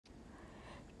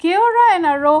Kia ora and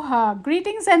aroha,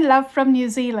 greetings and love from New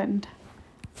Zealand.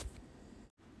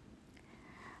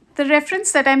 The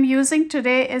reference that I'm using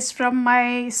today is from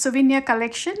my souvenir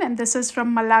collection, and this is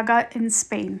from Malaga in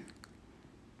Spain.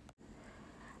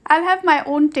 I'll have my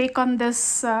own take on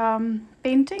this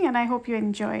painting, and I hope you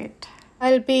enjoy it.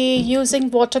 I'll be using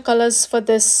watercolors for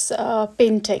this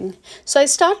painting. So I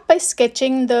start by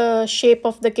sketching the shape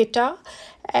of the guitar,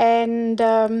 and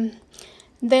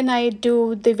then I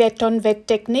do the wet on wet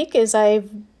technique. Is I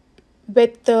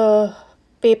wet the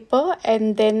paper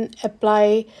and then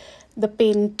apply the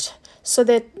paint so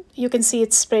that you can see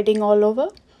it's spreading all over.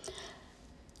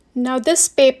 Now this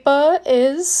paper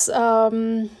is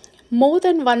more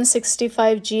than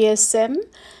 165 GSM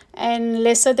and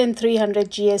lesser than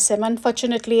 300 GSM.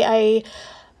 Unfortunately, I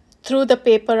threw the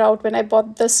paper out when I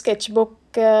bought the sketchbook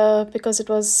because it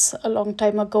was a long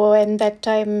time ago, and that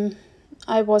time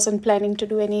I wasn't planning to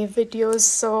do any videos,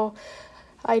 so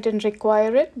I didn't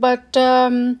require it. But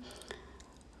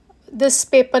this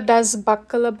paper does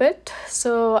buckle a bit,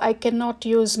 so I cannot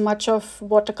use much of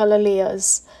watercolor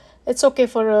layers. It's okay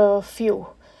for a few.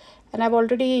 And I've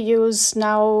already used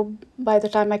now, by the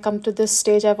time I come to this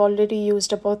stage, I've already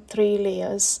used about 3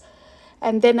 layers.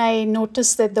 And then I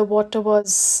noticed that the water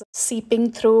was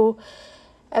seeping through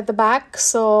at the back,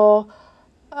 so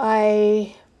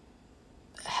I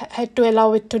had to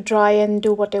allow it to dry and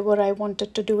do whatever I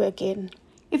wanted to do again.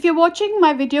 If you're watching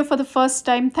my video for the first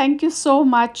time, thank you so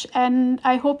much, and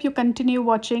I hope you continue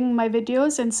watching my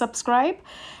videos and subscribe,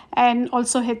 and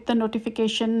also hit the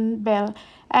notification bell.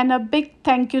 And a big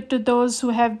thank you to those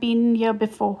who have been here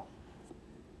before.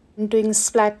 I'm doing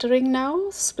splattering now.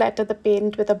 Splatter the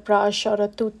paint with a brush or a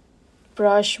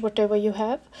toothbrush, whatever you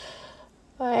have.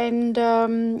 And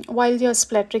while you're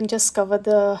splattering, just cover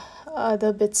the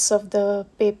other bits of the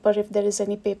paper if there is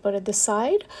any paper at the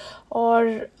side,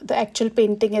 or the actual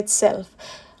painting itself.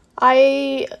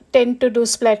 I tend to do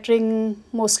splattering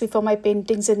mostly for my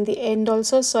paintings in the end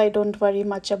also, so I don't worry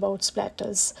much about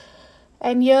splatters.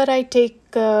 And here I take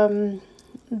the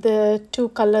 2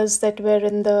 colors that were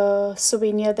in the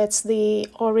souvenir, that's the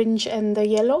orange and the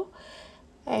yellow,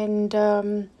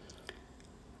 and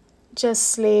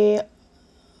just lay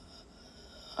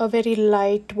a very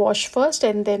light wash first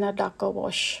and then a darker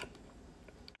wash.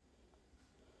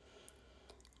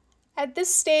 At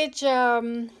this stage,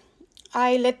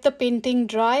 I let the painting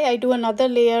dry. I do another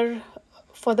layer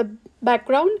for the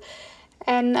background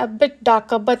and a bit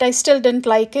darker, but I still didn't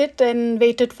like it and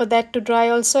waited for that to dry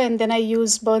also, and then I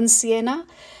used burnt sienna.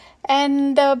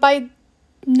 And by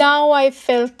now I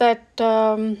felt that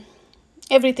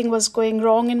everything was going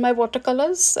wrong in my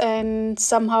watercolors, and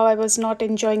somehow I was not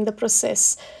enjoying the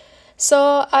process.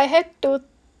 So I had 2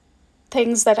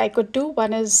 things that I could do.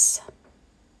 One is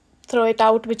throw it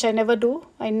out, which I never do.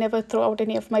 I never throw out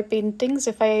any of my paintings.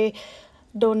 If I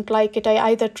don't like it, I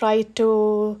either try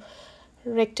to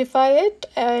rectify it,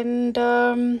 and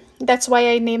that's why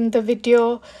I named the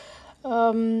video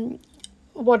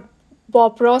what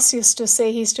Bob Ross used to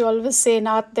say. He used to always say, in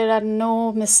art there are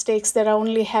no mistakes, there are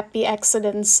only happy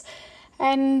accidents.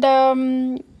 And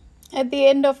at the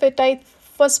end of it, I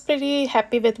was pretty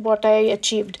happy with what I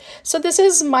achieved. So this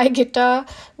is my guitar,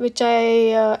 which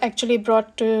I actually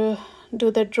brought to do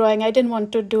the drawing. I didn't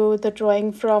want to do the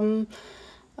drawing from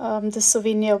the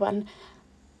souvenir one.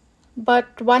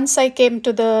 But once I came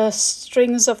to the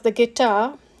strings of the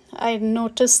guitar, I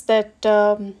noticed that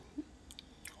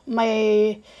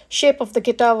my shape of the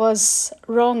guitar was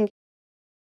wrong.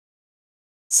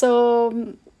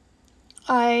 So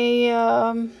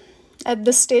I, at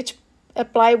this stage,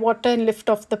 apply water and lift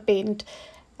off the paint.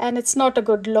 And it's not a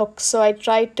good look. So I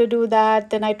tried to do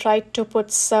that. Then I tried to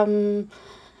put some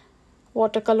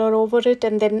watercolor over it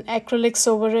and then acrylics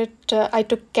over it. I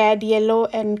took cad yellow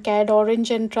and cad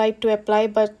orange and tried to apply,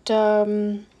 but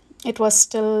it was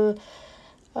still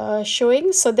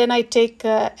showing. So then I take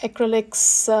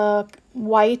acrylics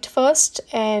white first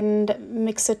and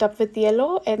mix it up with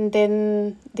yellow and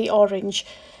then the orange.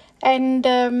 And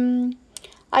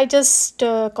I just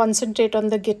concentrate on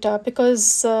the guitar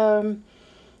because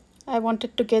I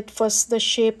wanted to get first the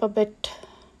shape a bit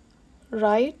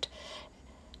right.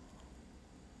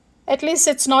 At least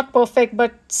it's not perfect,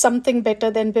 but something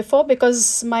better than before,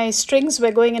 because my strings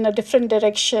were going in a different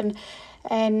direction,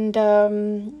 and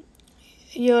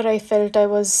here I felt I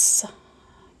was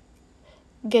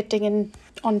getting in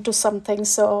onto something,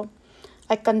 so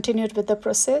I continued with the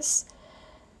process.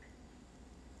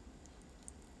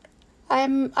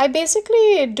 I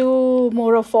basically do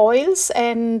more of oils,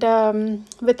 and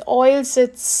with oils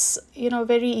it's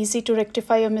very easy to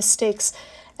rectify your mistakes.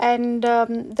 And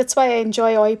that's why I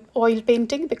enjoy oil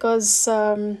painting, because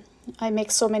I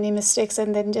make so many mistakes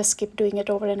and then just keep doing it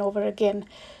over and over again.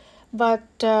 But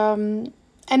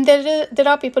and there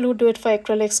are people who do it for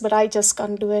acrylics, but I just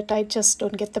can't do it. I just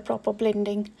don't get the proper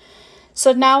blending.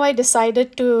 So now I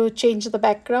decided to change the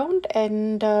background,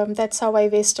 and that's how I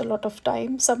waste a lot of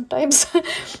time sometimes.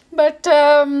 But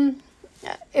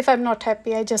if I'm not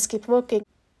happy, I just keep working.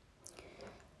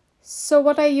 So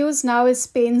what I use now is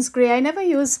Payne's Gray. I never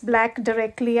use black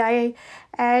directly. I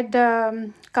add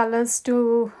colors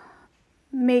to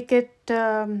make it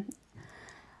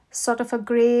sort of a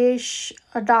grayish,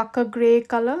 a darker gray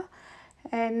color.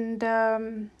 And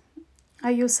I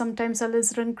use sometimes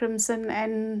alizarin crimson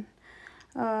and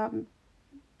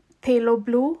phthalo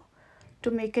blue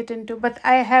to make it into, but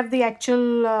I have the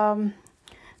actual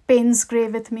Payne's Gray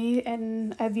with me,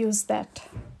 and I've used that.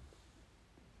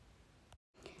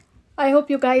 I hope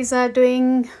you guys are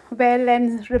doing well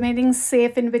and remaining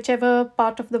safe in whichever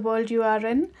part of the world you are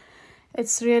in.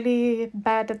 It's really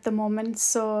bad at the moment,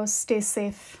 so stay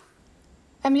safe.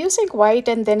 I'm using white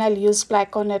and then I'll use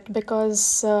black on it,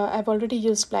 because I've already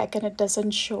used black and it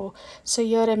doesn't show. So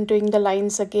here I'm doing the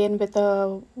lines again with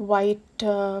a white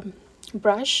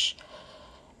brush.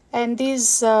 And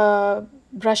these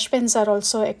brush pens are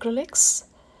also acrylics.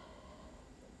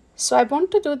 So I want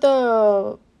to do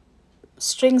the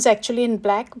strings actually in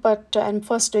black, but I'm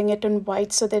first doing it in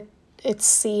white so that it's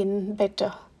seen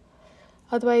better.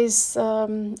 Otherwise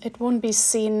it won't be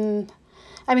seen.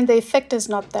 I mean, the effect is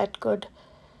not that good.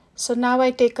 So now I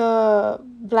take a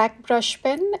black brush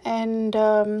pen, and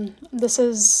this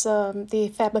is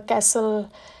the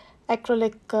Faber-Castell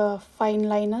acrylic fine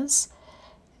liners.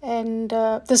 And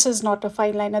this is not a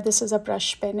fine liner, this is a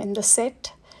brush pen in the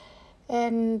set.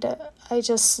 And I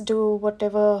just do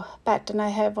whatever pattern I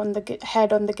have on the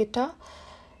had on the guitar.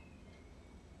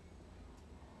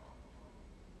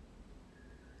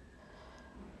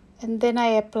 And then I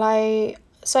apply,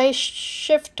 so I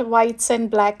shift whites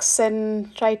and blacks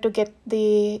and try to get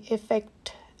the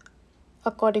effect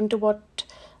according to what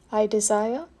I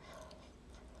desire.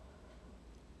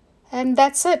 And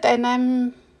that's it, and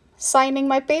I'm signing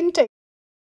my painting.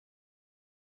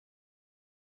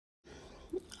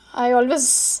 I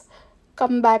always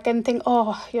come back and think,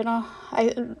 oh, you know,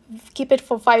 I keep it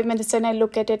for 5 minutes and I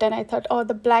look at it and I thought, oh,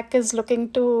 the black is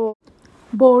looking too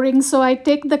boring. So I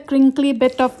take the crinkly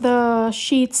bit of the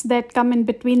sheets that come in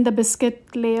between the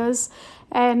biscuit layers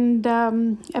and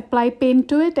apply paint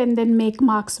to it and then make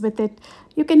marks with it.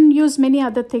 You can use many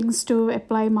other things to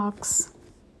apply marks.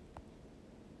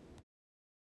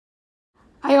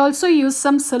 I also use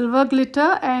some silver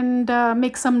glitter and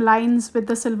make some lines with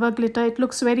the silver glitter. It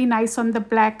looks very nice on the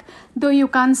black, though you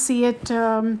can't see it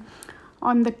on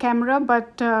the camera,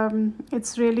 but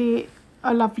it's really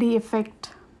a lovely effect.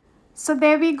 So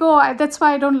there we go. That's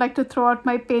why I don't like to throw out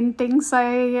my paintings.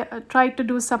 I try to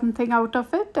do something out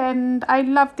of it, and I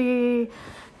love the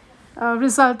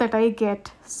result that I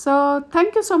get. So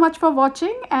thank you so much for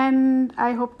watching, and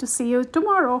I hope to see you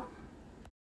tomorrow.